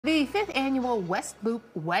The fifth annual West Loop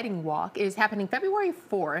Wedding Walk is happening February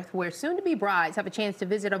 4th, where soon-to-be brides have a chance to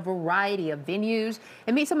visit a variety of venues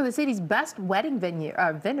and meet some of the city's best wedding vendors.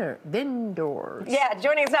 Yeah,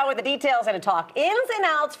 joining us now with the details and to talk ins and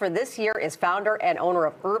outs for this year is founder and owner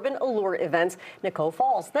of Urban Allure Events, Nicole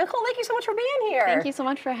Falls. Nicole, thank you so much for being here. Thank you so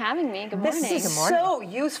much for having me. Good morning. This is so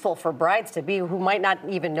useful for brides to be who might not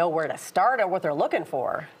even know where to start or what they're looking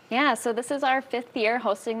for. Yeah, so this is our fifth year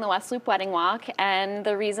hosting the West Loop Wedding Walk, and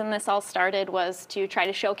the reason this all started was to try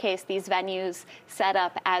to showcase these venues set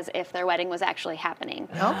up as if their wedding was actually happening.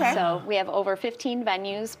 Okay. So we have over 15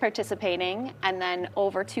 venues participating, and then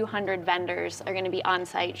over 200 vendors are going to be on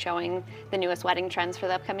site showing the newest wedding trends for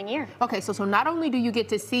the upcoming year. Okay, so not only do you get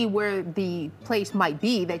to see where the place might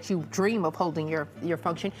be that you dream of holding your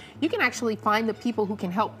function, you can actually find the people who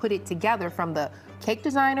can help put it together, from the cake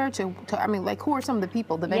designer to I mean, like, who are some of the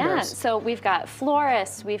people, the vendors? Yeah, so we've got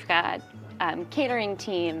florists, we've got catering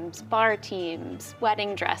teams, bar teams,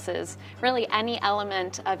 wedding dresses, really any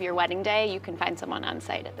element of your wedding day, you can find someone on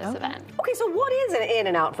site at this event. Okay, so what is an in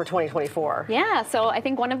and out for 2024? Yeah, so I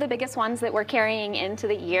think one of the biggest ones that we're carrying into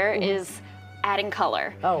the year is adding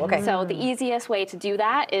color. Oh, okay. So the easiest way to do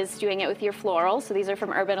that is doing it with your florals. So these are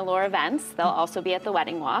from Urban Allure Events. They'll also be at the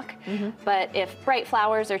wedding walk. But if bright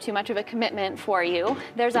flowers are too much of a commitment for you,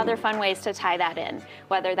 there's other fun ways to tie that in,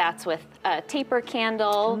 whether that's with a taper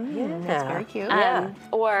candle. That's very cute.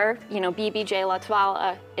 Or, you know, BBJ La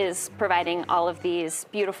Toile is providing all of these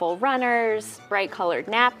beautiful runners, bright colored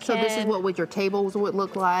napkins. So this is what your tables would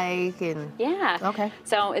look like, and yeah. Okay.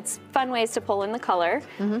 So it's fun ways to pull in the color.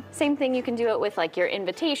 Same thing, you can do it with like your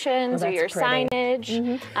invitations or your signage.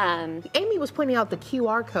 Amy was pointing out the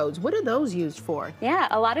QR codes. What are those used for? Yeah,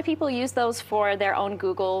 a lot of people use those for their own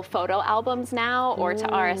Google photo albums now, or to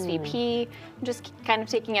RSVP. Just kind of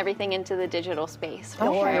taking everything into the digital space. For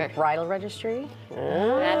Or sure. a bridal registry?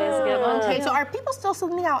 That is a good one. Okay, too. so are people still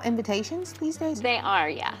sending out invitations these days? They are,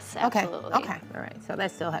 yes, absolutely. Okay, all right. So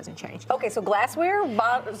that still hasn't changed. Okay, so glassware,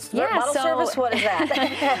 bottle Yeah, so- service, what is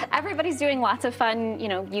that? Everybody's doing lots of fun, you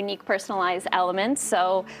know, unique personalized elements.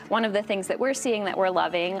 So one of the things that we're seeing that we're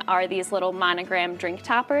loving are these little monogram drink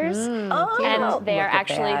toppers. Oh, And they're look at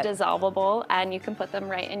actually that. dissolvable, and you can put them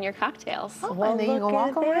right in your cocktails. And then you can look walk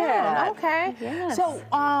at around. that. Okay. Yes. So,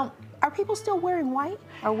 are people still wearing white?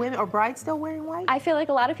 Are women or brides still wearing white? I feel like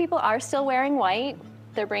a lot of people are still wearing white.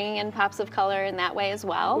 They're bringing in pops of color in that way as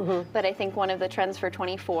well. But I think one of the trends for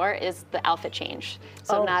 24 is the outfit change.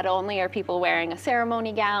 So not only are people wearing a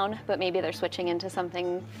ceremony gown, but maybe they're switching into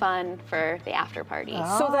something fun for the after party.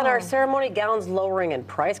 So then are ceremony gowns lowering in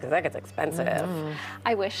price? Because that gets expensive.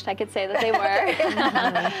 I wished I could say that they were.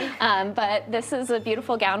 But this is a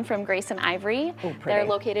beautiful gown from Grace and Ivory. They're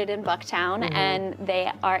located in Bucktown, and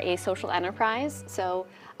they are a social enterprise. So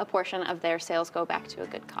a portion of their sales go back to a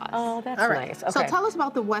good cause. Oh, that's All right. nice. So Okay. tell us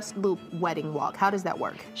about the West Loop Wedding Walk. How does that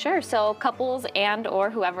work? Sure, so couples and or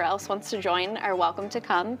whoever else wants to join are welcome to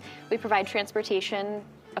come. We provide transportation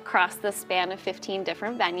across the span of 15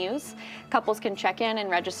 different venues. Couples can check in and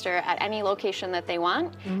register at any location that they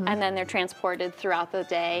want, and then they're transported throughout the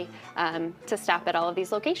day to stop at all of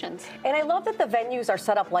these locations. And I love that the venues are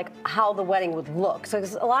set up like how the wedding would look. So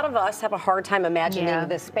 'cause a lot of us have a hard time imagining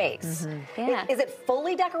this space. Yeah. Is it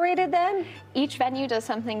fully decorated then? Each venue does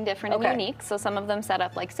something different and unique. So some of them set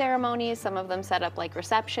up like ceremonies, some of them set up like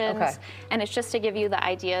receptions. And it's just to give you the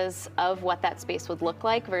ideas of what that space would look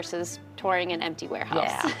like versus touring an empty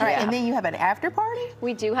warehouse. All right, and then you have an after party?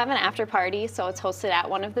 We do have an after party, so it's hosted at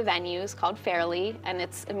one of the venues called Fairly, and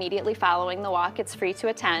it's immediately following the walk. It's free to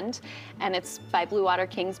attend, and it's by Blue Water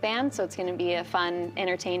Kings Band, so it's going to be a fun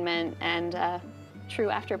entertainment and true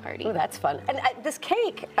after party. Oh, that's fun. And this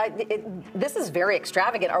cake, this is very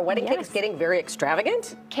extravagant. Are wedding cakes getting very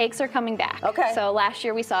extravagant? Cakes are coming back. Okay. So last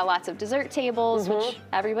year we saw lots of dessert tables, which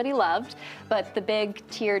everybody loved, but the big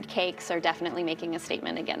tiered cakes are definitely making a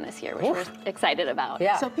statement again this year, which we're excited about.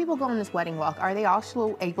 Yeah. So people go on this wedding walk. Are they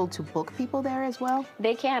also able to book people there as well?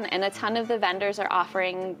 They can, and a ton of the vendors are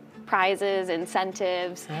offering prizes,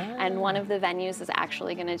 incentives, and one of the venues is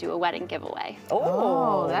actually going to do a wedding giveaway.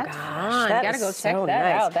 Oh, that's fun. that Gotta is go check so that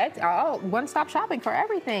nice. out. That's one-stop shopping for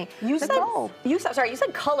everything. You The said, goal. you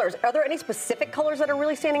said colors. Are there any specific colors that are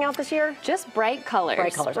really standing out this year? Just bright colors.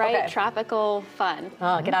 Bright colors, Bright, okay. tropical fun.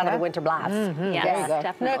 Get out of the winter blast. Yes,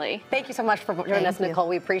 definitely. Thank you so much for joining us, you. Nicole.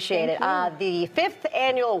 We appreciate it. The 5th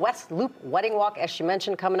annual West Loop Wedding Walk, as she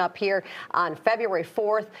mentioned, coming up here on February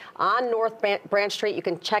 4th on North Branch Street. You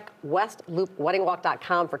can check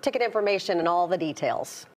westloopweddingwalk.com for ticket information and all the details.